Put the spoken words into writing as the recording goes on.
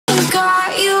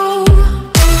got you.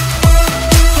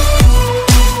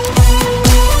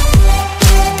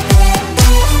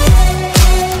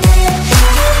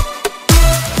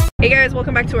 Hey guys,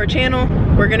 welcome back to our channel.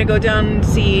 We're gonna go down and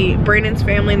see Brandon's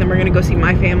family and then we're gonna go see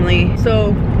my family.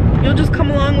 So you'll just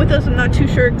come along with us. I'm not too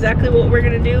sure exactly what we're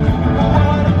gonna do.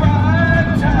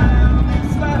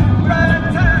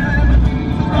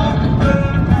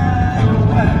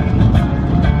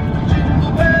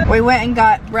 We went and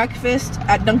got breakfast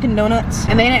at Dunkin' Donuts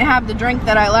and they didn't have the drink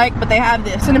that I like, but they have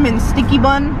the cinnamon sticky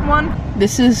bun one.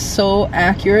 This is so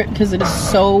accurate because it is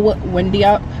so windy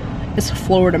out. It's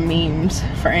Florida memes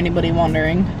for anybody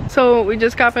wondering. So we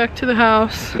just got back to the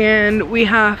house and we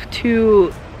have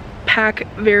to pack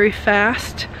very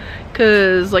fast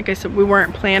because like I said, we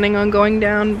weren't planning on going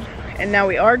down and now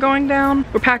we are going down.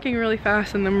 We're packing really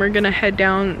fast and then we're gonna head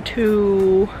down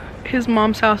to his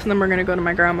mom's house and then we're gonna go to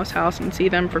my grandma's house and see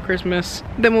them for Christmas.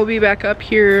 Then we'll be back up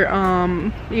here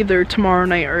either tomorrow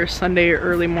night or Sunday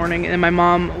early morning, and my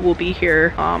mom will be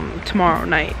here tomorrow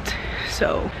night.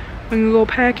 So I'm gonna go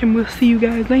pack and we'll see you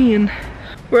guys then.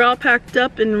 We're all packed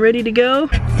up and ready to go.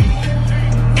 What's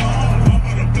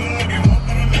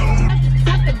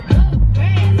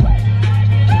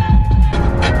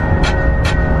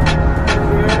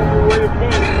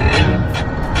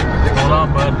going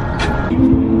on, bud?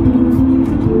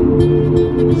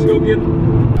 Let's go get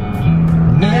him.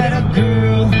 Met a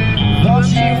girl, thought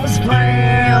she was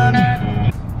crammed.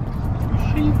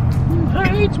 She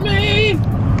hates me.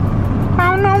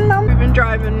 We've been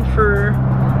driving for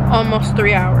almost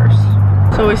 3 hours.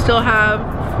 So we still have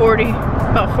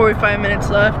about 45 minutes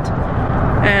left.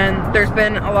 And there's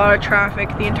been a lot of traffic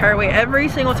the entire way. Every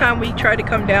single time we try to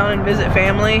come down and visit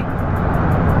family,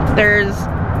 there's,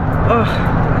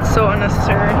 it's so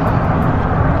unnecessary.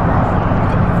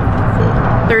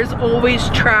 There's always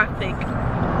traffic,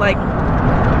 like,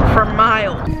 for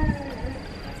miles.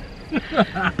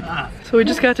 So we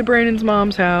just got to Brandon's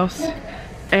mom's house.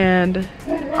 And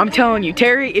I'm telling you,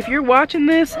 Terry, if you're watching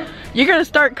this, you're gonna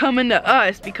start coming to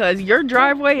us because your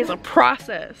driveway is a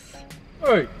process.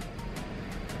 Hey.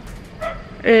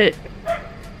 It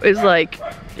is like,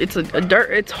 it's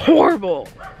it's horrible.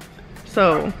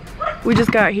 So we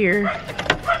just got here.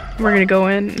 We're gonna go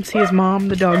in and see his mom.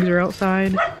 The dogs are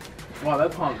outside. Wow,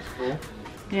 that pond is cool.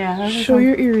 Yeah. Show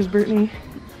your ears, Brittany.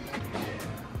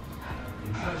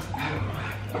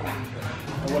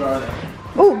 What are they?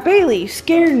 Oh, Bailey, you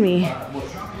scared me.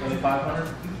 500?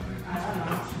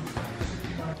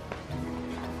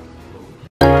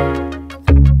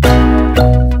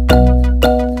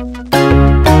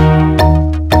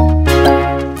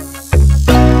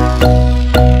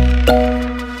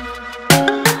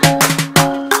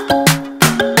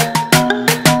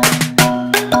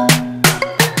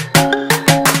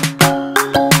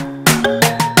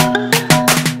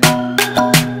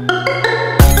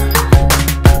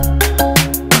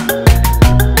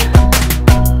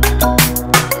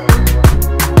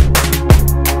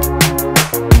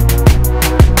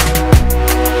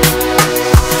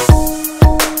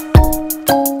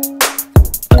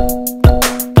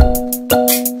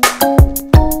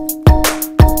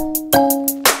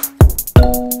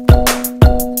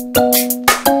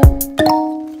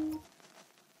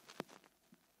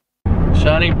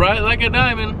 Shining bright like a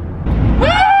diamond.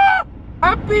 Ah!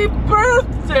 Happy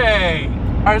birthday!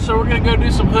 Alright, so we're gonna go do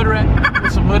some hood rat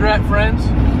with some hood rat friends.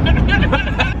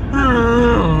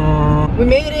 We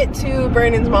made it to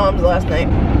Brandon's mom's last night.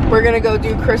 We're gonna go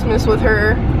do Christmas with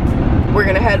her. We're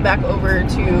gonna head back over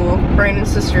to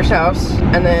Brandon's sister's house,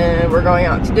 and then we're going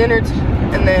out to dinner,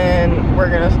 and then we're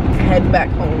gonna head back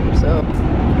home. So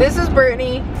this is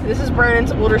Brittany. This is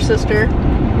Brandon's older sister.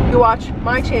 You watch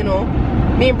my channel.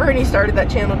 Me and Brittany started that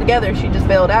channel together. She just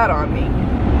bailed out on me.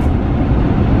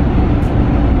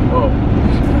 Whoa.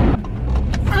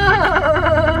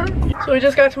 So we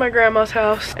just got to my grandma's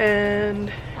house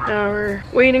and now we're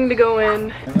waiting to go in.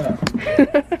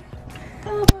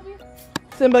 Hello, Bobby.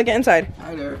 Simba, get inside.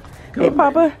 Hi there. Hey,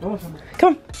 Papa.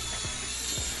 Come.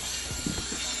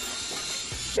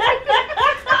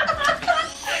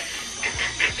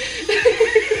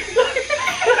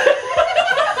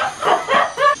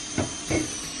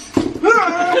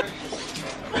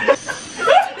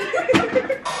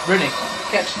 Brittany,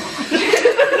 catch.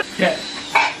 Catch.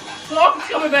 Oh, it's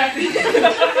coming back.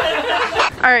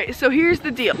 Alright, so here's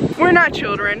the deal. We're not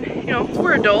children, you know,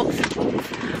 we're adults.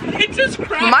 Jesus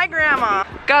Christ! My grandma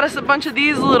got us a bunch of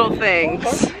these little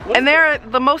things. And they're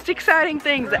the most exciting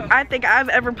things that I think I've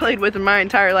ever played with in my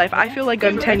entire life. I feel like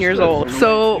I'm 10 years old.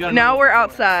 So now we're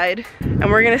outside and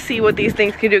we're gonna see what these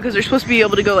things can do because they're supposed to be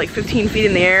able to go like 15 feet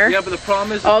in the air. Yeah, but the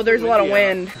problem is... Oh, there's a lot of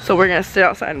wind. So we're gonna sit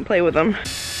outside and play with them.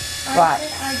 Right.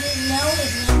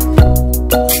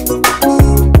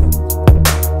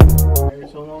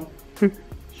 So long?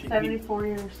 74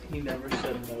 years. He never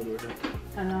said no to her.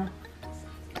 I know.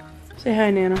 Say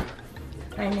hi, Nana.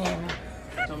 Hi, Nana.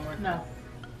 Somewhere? No.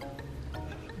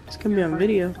 It's gonna be on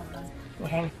video.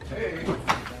 Okay.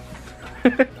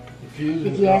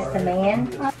 Did you ask the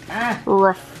man? Ah.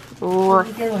 What are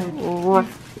you doing?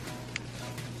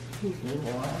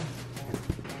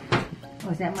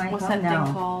 Was that my What's phone? that thing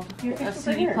No. called? A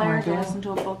CD player to listen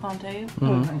to a book on tape?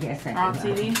 Yes, I On did.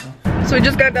 CD? So we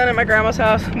just got done at my grandma's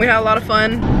house. We had a lot of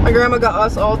fun. My grandma got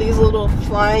us all these little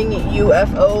flying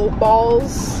UFO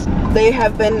balls. They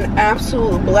have been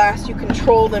absolute blast. You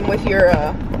control them with your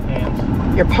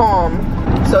palm.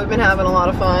 So we've been having a lot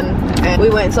of fun. And we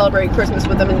went and celebrated Christmas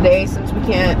with them today since we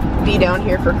can't be down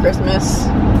here for Christmas.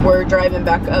 We're driving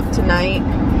back up tonight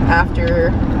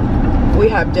after we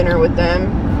have dinner with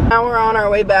them. Now we're on our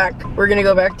way back. We're gonna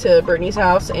go back to Brittany's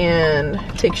house and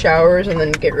take showers and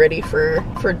then get ready for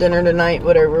dinner tonight,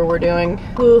 whatever we're doing.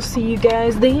 We'll see you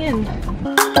guys then.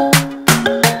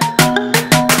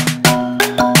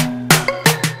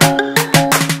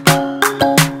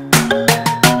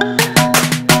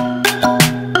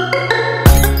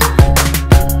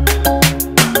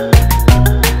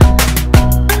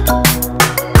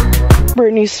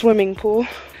 Brittany's swimming pool.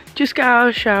 Just got out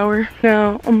of the shower.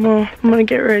 Now I'm gonna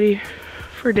get ready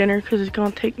for dinner because it's gonna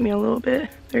take me a little bit.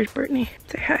 There's Brittany.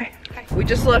 Say hi. We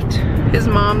just left his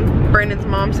mom, Brandon's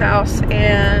mom's house,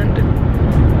 and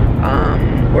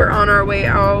we're on our way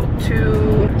out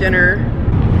to dinner.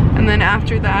 And then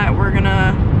after that, we're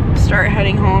gonna start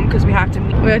heading home because we have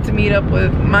to meet up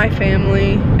with my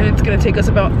family, and it's gonna take us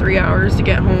about 3 hours to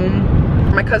get home.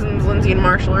 My cousins Lindsay and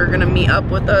Marshall are gonna meet up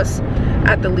with us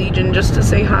at the Legion just to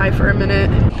say hi for a minute.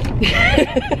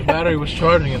 The battery was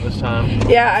charging at this time.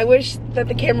 Yeah, I wish that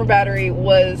the camera battery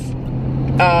was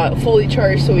fully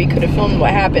charged so we could have filmed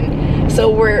what happened.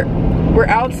 So we're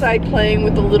outside playing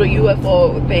with the little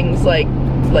UFO things like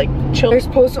chill. They're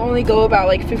supposed to only go about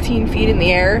like 15 feet in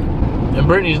the air. And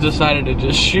Brittany's decided to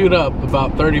just shoot up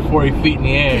about 30-40 feet in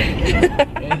the air.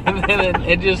 And then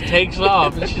it just takes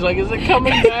off. And she's like, is it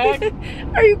coming back?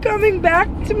 Are you coming back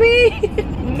to me?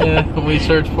 Yeah, we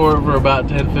searched for it for about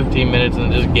 10-15 minutes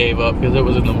and just gave up because it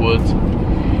was in the woods.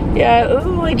 Yeah, it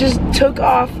like just took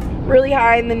off really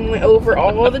high and then went over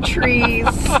all the trees.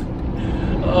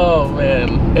 Oh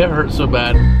man, it hurt so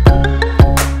bad.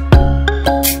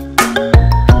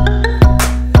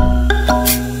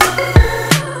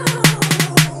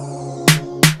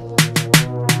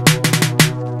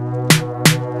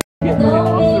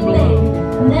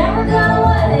 Never gonna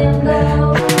let him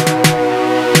go.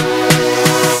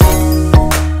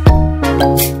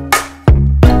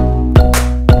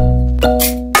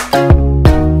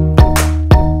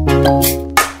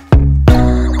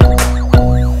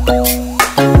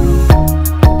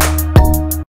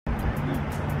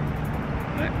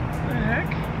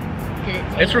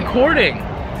 It's recording.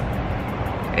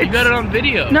 You got it on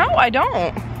video. No, I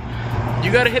don't.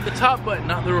 You gotta hit the top button,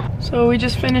 not the... So we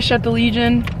just finished at the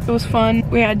Legion. It was fun.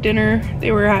 We had dinner.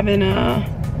 They were having a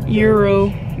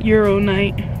Euro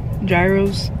night,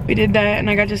 gyros. We did that and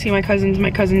I got to see my cousins.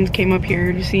 My cousins came up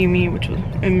here to see me,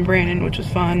 and Brandon, which was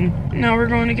fun. Now we're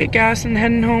going to get gas and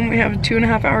heading home. We have a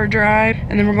 2.5 hour drive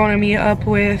and then we're going to meet up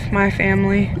with my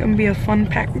family. It's gonna be a fun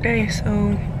packed day,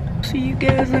 so see you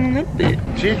guys in a little bit.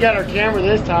 She's got her camera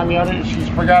this time, she's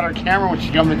forgot her camera when she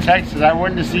come to Texas. I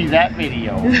wanted to see that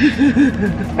video.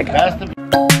 That's the...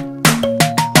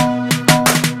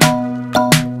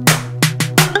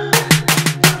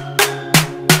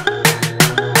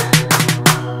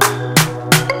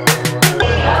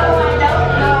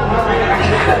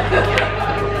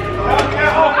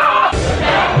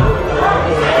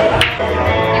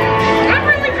 I'm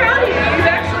really proud of you. You've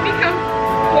actually become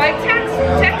quite tech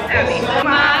savvy.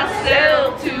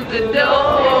 Myself to the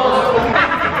door.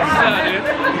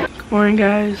 Good morning,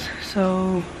 guys.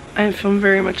 So I didn't film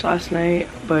very much last night,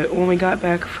 but when we got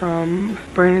back from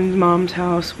Brandon's mom's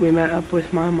house, we met up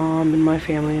with my mom and my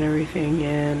family and everything,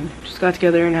 and just got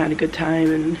together and had a good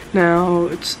time. And now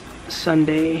it's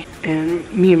Sunday, and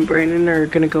me and Brandon are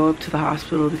gonna go up to the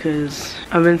hospital because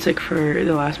I've been sick for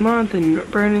the last month and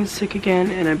Brandon's sick again,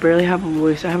 and I barely have a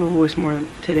voice. I have a voice more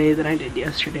today than I did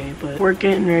yesterday, but we're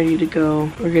getting ready to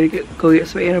go. We're gonna go get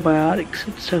some antibiotics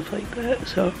and stuff like that.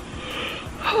 So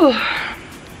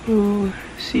We'll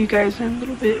see you guys in a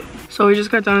little bit. So we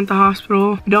just got done at the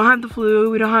hospital. We don't have the flu,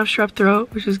 we don't have strep throat,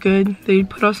 which is good. They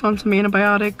put us on some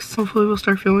antibiotics. Hopefully we'll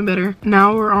start feeling better.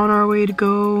 Now we're on our way to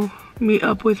go meet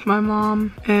up with my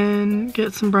mom and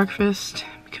get some breakfast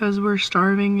because we're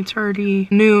starving. It's already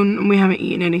noon and we haven't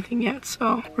eaten anything yet.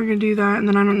 So we're gonna do that, and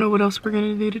then I don't know what else we're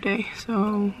gonna do today.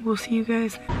 So we'll see you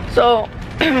guys. So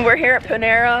we're here at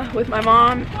Panera with my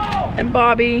mom and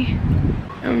Bobby.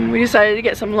 And we decided to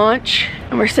get some lunch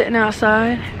and we're sitting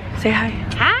outside. Say hi.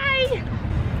 Hi.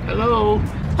 Hello.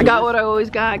 I got what I always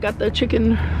got. I got the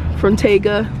chicken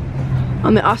frontega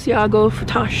on the Asiago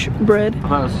focaccia bread. I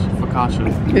thought it was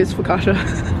focaccia. It's focaccia.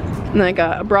 And then I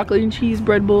got a broccoli and cheese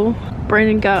bread bowl.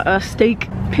 Brandon got a steak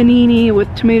panini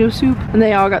with tomato soup. And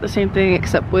they all got the same thing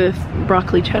except with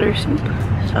broccoli cheddar soup.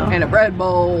 So. And a bread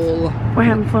bowl. We're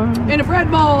having fun. And a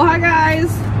bread bowl. Hi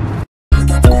guys.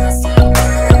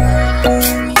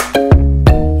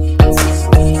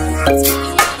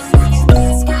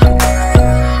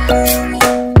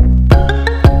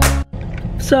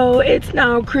 So it's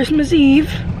now Christmas Eve.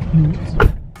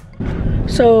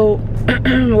 So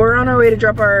we're on our way to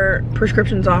drop our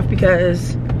prescriptions off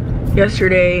because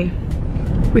yesterday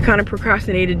we kind of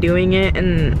procrastinated doing it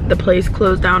and the place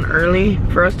closed down early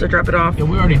for us to drop it off. Yeah,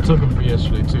 we already took them for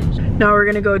yesterday too. Now we're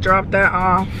gonna go drop that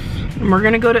off and we're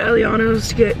gonna go to Eliano's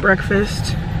to get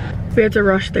breakfast. We had to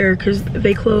rush there because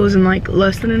they close in like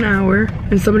less than an hour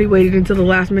and somebody waited until the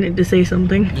last minute to say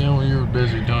something. Yeah, when you were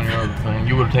busy doing your other thing,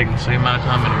 you would have taken the same amount of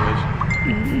time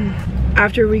anyways.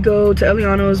 After we go to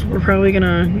Eliano's, we're probably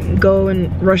gonna go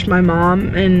and rush my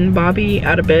mom and Bobby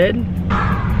out of bed.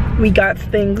 We got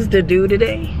things to do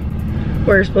today.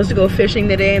 We're supposed to go fishing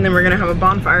today and then we're gonna have a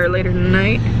bonfire later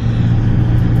tonight.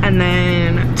 And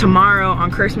then tomorrow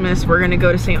on Christmas, we're gonna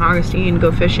go to St. Augustine, go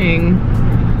fishing.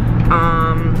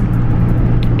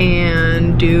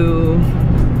 And do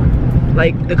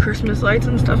like the Christmas lights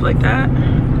and stuff like that.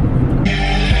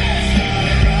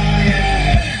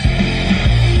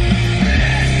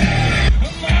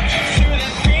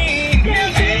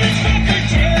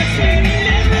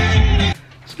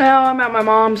 So now I'm at my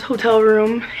mom's hotel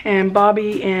room and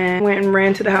Bobby went and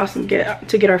ran to the house and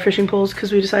get our fishing poles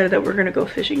because we decided that we're gonna go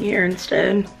fishing here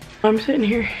instead. I'm sitting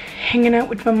here hanging out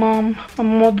with my mom. My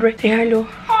madre. Say hello.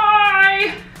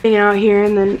 Hi! Hanging out here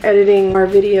and then editing our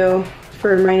video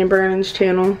for mine and Brandon's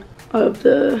channel of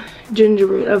the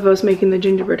gingerbread, of us making the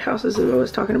gingerbread houses that I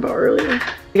was talking about earlier.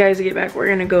 You guys get back, we're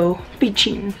gonna go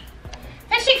beaching.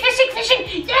 Fishing, fishing,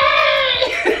 fishing!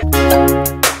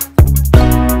 Yay!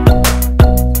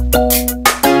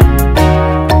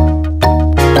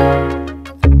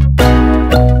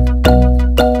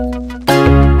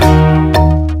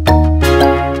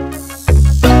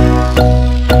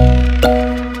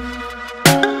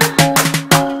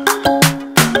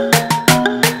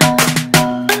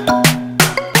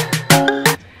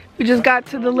 We just got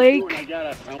to the lake.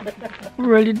 We're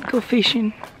ready to go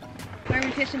fishing. Where are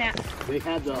we fishing at? They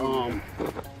had the,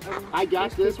 I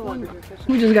got this one.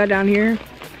 We just got down here.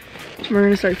 We're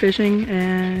gonna start fishing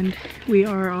and we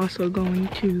are also going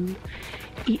to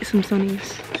eat some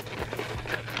sunnies.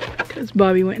 Because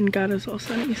Bobby went and got us all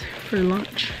sunnies for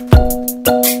lunch.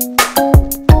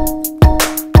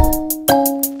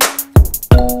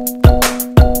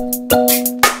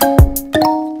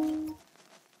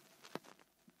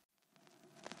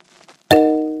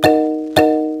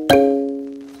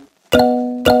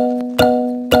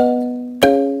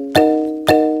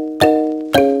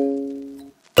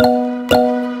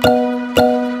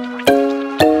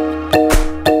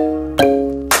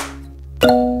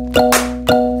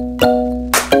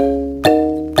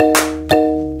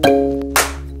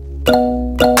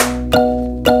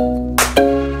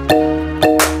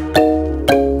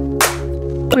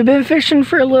 We've been fishing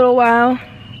for a little while.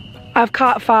 I've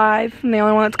caught 5. I'm the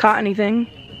only one that's caught anything.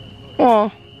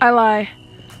 Well, I lie.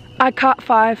 I caught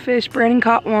 5 fish. Brandon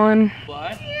caught 1.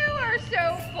 What? You are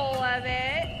so full of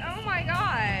it. Oh my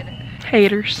god.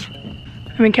 Haters.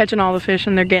 I've been catching all the fish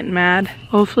and they're getting mad.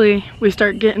 Hopefully we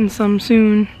start getting some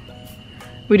soon.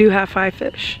 We do have 5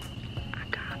 fish. I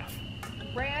got them.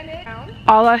 Brandon.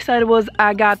 All I said was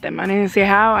I got them. I didn't say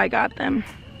how I got them.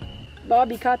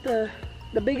 Bobby caught the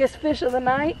biggest fish of the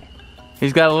night.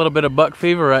 He's got a little bit of buck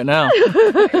fever right now.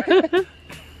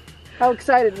 How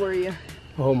excited were you?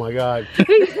 Oh my God.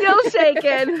 He's still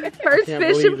shaking. First Can't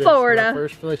fish believe in this. Florida. My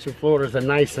first fish in Florida is a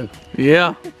nice one.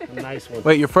 Yeah. A nice one.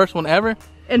 Wait, your first one ever?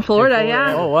 In Florida, In Florida,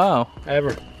 yeah. Oh, wow.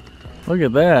 Ever. Look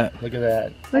at that. Look at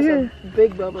that. That's a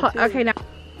big bubba too. Okay, now.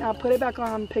 Now put it back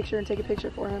on picture and take a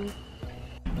picture for him.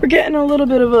 We're getting a little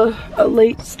bit of a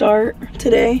late start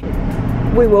today.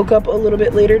 we woke up a little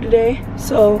bit later today,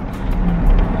 so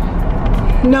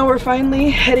now we're finally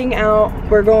heading out.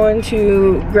 We're going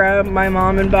to grab my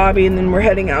mom and Bobby, and then we're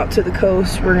heading out to the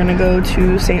coast. We're gonna go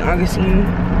to St. Augustine,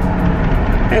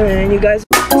 and then you guys.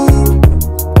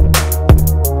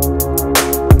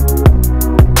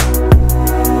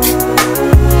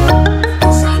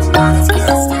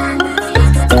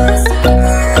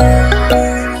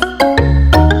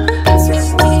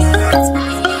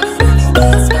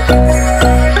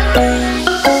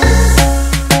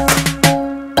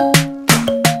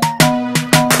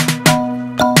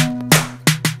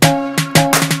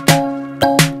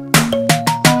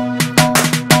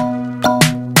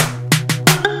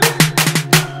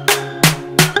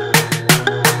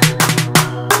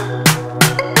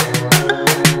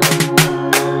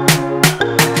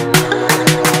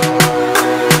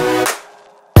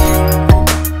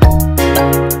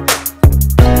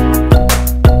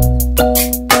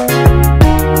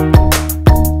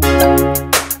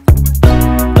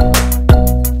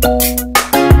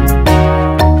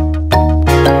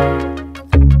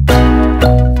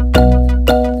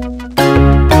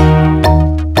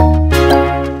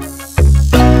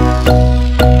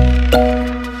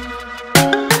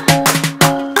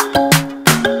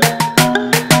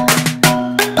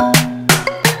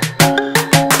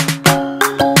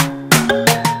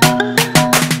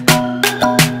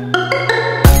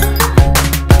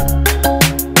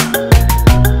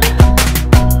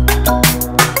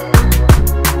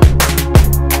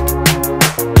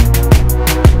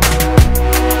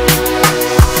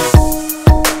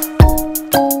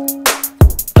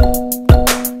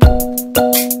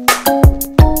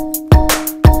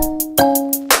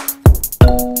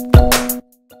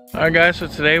 Alright guys, so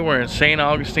today we're in St.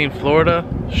 Augustine, Florida,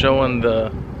 showing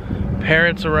the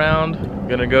parents around.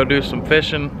 Gonna go do some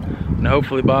fishing, and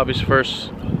hopefully Bobby's first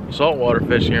saltwater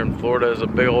fish here in Florida is a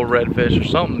big old redfish or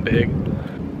something big.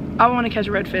 I want to catch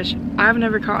a redfish. I've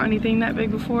never caught anything that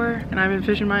big before, and I've been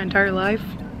fishing my entire life.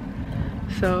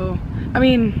 So, I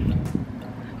mean,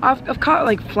 I've caught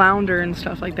like flounder and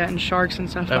stuff like that, and sharks and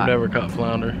stuff. I've never caught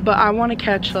flounder. But I want to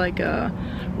catch like a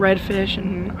redfish,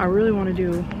 and I really want to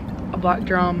do a black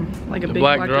drum, like a big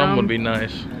black drum would be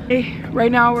nice. Hey, right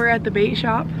now we're at the bait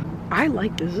shop. I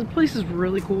like this. This place is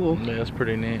really cool. Yeah, it's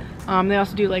pretty neat. They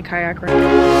also do like kayak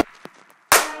riding.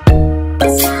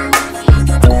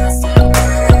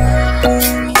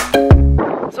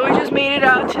 So we just made it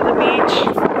out to the beach.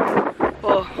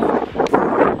 Well,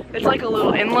 it's like a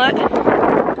little inlet,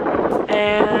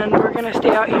 and we're gonna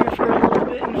stay out here for a little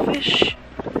bit and fish.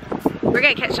 We're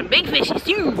gonna catch some big fishes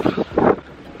too.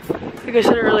 Like I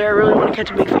said earlier, I really want to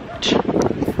catch a big fish.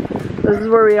 This is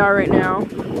where we are right now.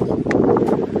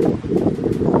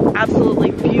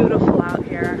 Absolutely beautiful out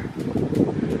here.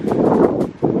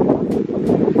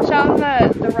 Show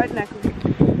them the redneck.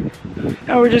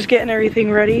 Now we're just getting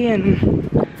everything ready, and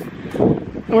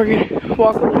we're gonna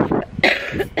walk a little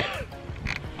further.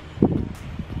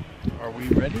 Are we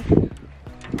ready?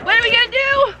 What are we gonna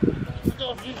do?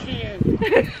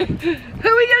 Who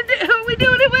are we gonna do? Who are we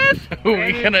doing it with? Who are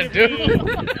we gonna do?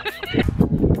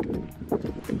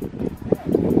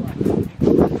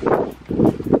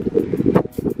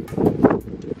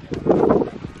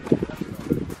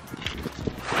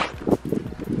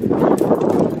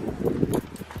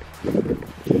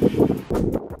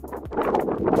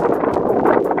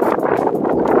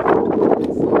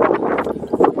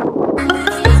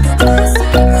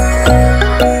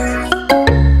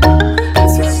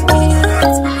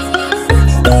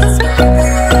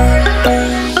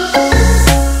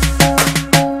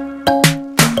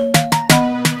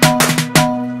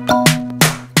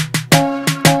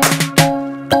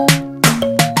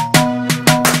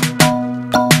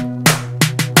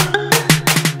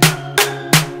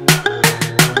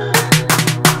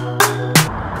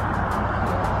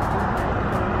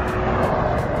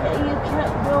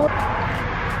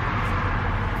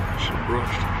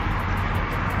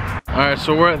 Alright,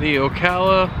 so we're at the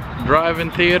Ocala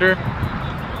Drive-In Theater.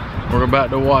 We're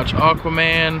about to watch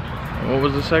Aquaman. What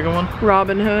was the second one?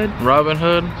 Robin Hood. Robin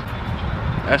Hood.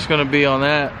 That's gonna be on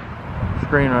that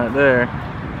screen right there.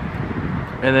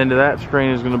 And then to that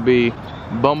screen is gonna be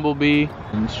Bumblebee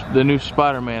and the new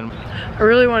Spider-Man. I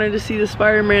really wanted to see the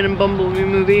Spider-Man and Bumblebee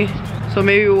movie, so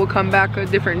maybe we'll come back a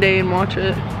different day and watch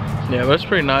it. Yeah, but it's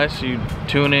pretty nice. You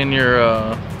tune in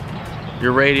your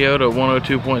radio to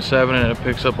 102.7 and it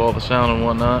picks up all the sound and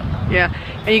whatnot. Yeah,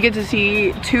 and you get to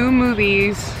see two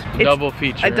movies. It's double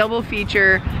feature. A double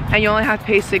feature, and you only have to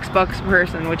pay $6 a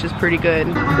person, which is pretty good.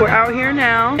 We're out here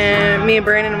now, and me and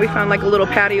Brandon, we found like a little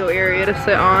patio area to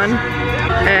sit on,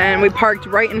 and we parked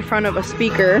right in front of a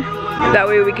speaker. That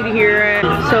way we could hear it.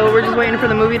 So we're just waiting for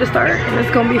the movie to start and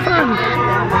it's gonna be fun.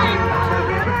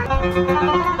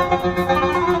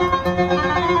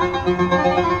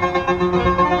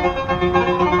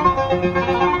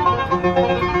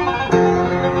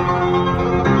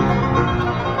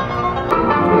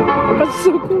 That's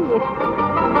so cool.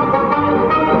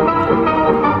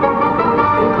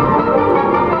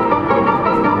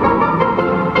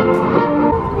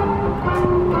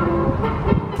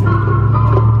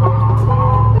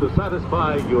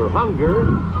 Satisfy your hunger,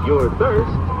 your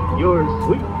thirst, your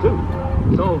sweet tooth.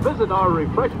 So visit our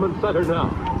refreshment center now.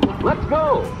 Let's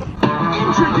go!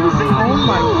 Introducing. Oh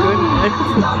my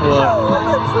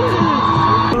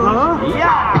goodness.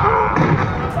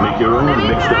 Yeah! Make your own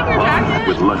mixed up fun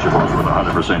with Lunchables with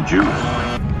 100% juice.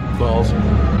 Balls.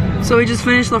 So we just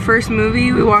finished the first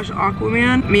movie. We watched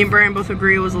Aquaman. Me and Brian both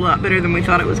agree it was a lot better than we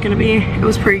thought it was gonna be. It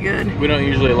was pretty good. We don't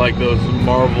usually like those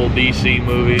Marvel DC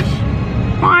movies.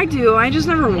 Well, I do. I just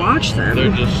never watch them.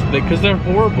 They're just, because they're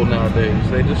horrible nowadays.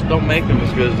 They just don't make them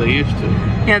as good as they used to.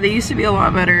 Yeah, they used to be a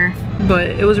lot better, but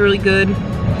it was really good.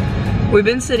 We've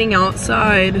been sitting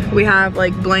outside. We have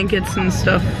like blankets and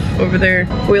stuff over there.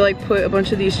 We like put a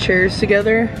bunch of these chairs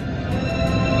together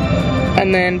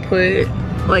and then put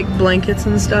like blankets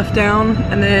and stuff down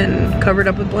and then covered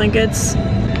up with blankets.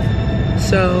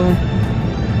 So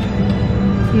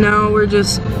now we're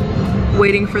just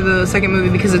waiting for the second movie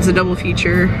because it's a double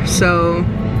feature. So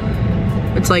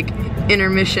it's like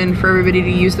intermission for everybody to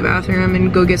use the bathroom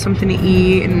and go get something to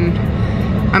eat, and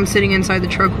I'm sitting inside the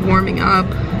truck warming up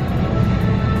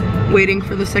waiting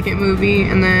for the second movie,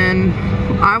 and then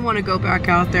I want to go back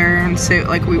out there and sit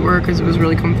like we were because it was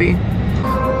really comfy.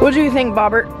 What do you think,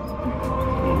 Bobbert? It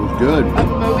was good.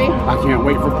 Movie? I can't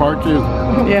wait for part 2.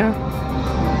 Yeah.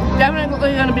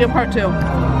 Definitely gonna be a part 2.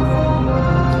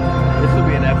 This would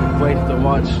be an epic place to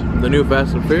watch the new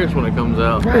Fast and Furious when it comes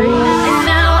out. And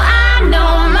now I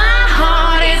know my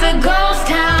heart is a ghost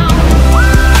town.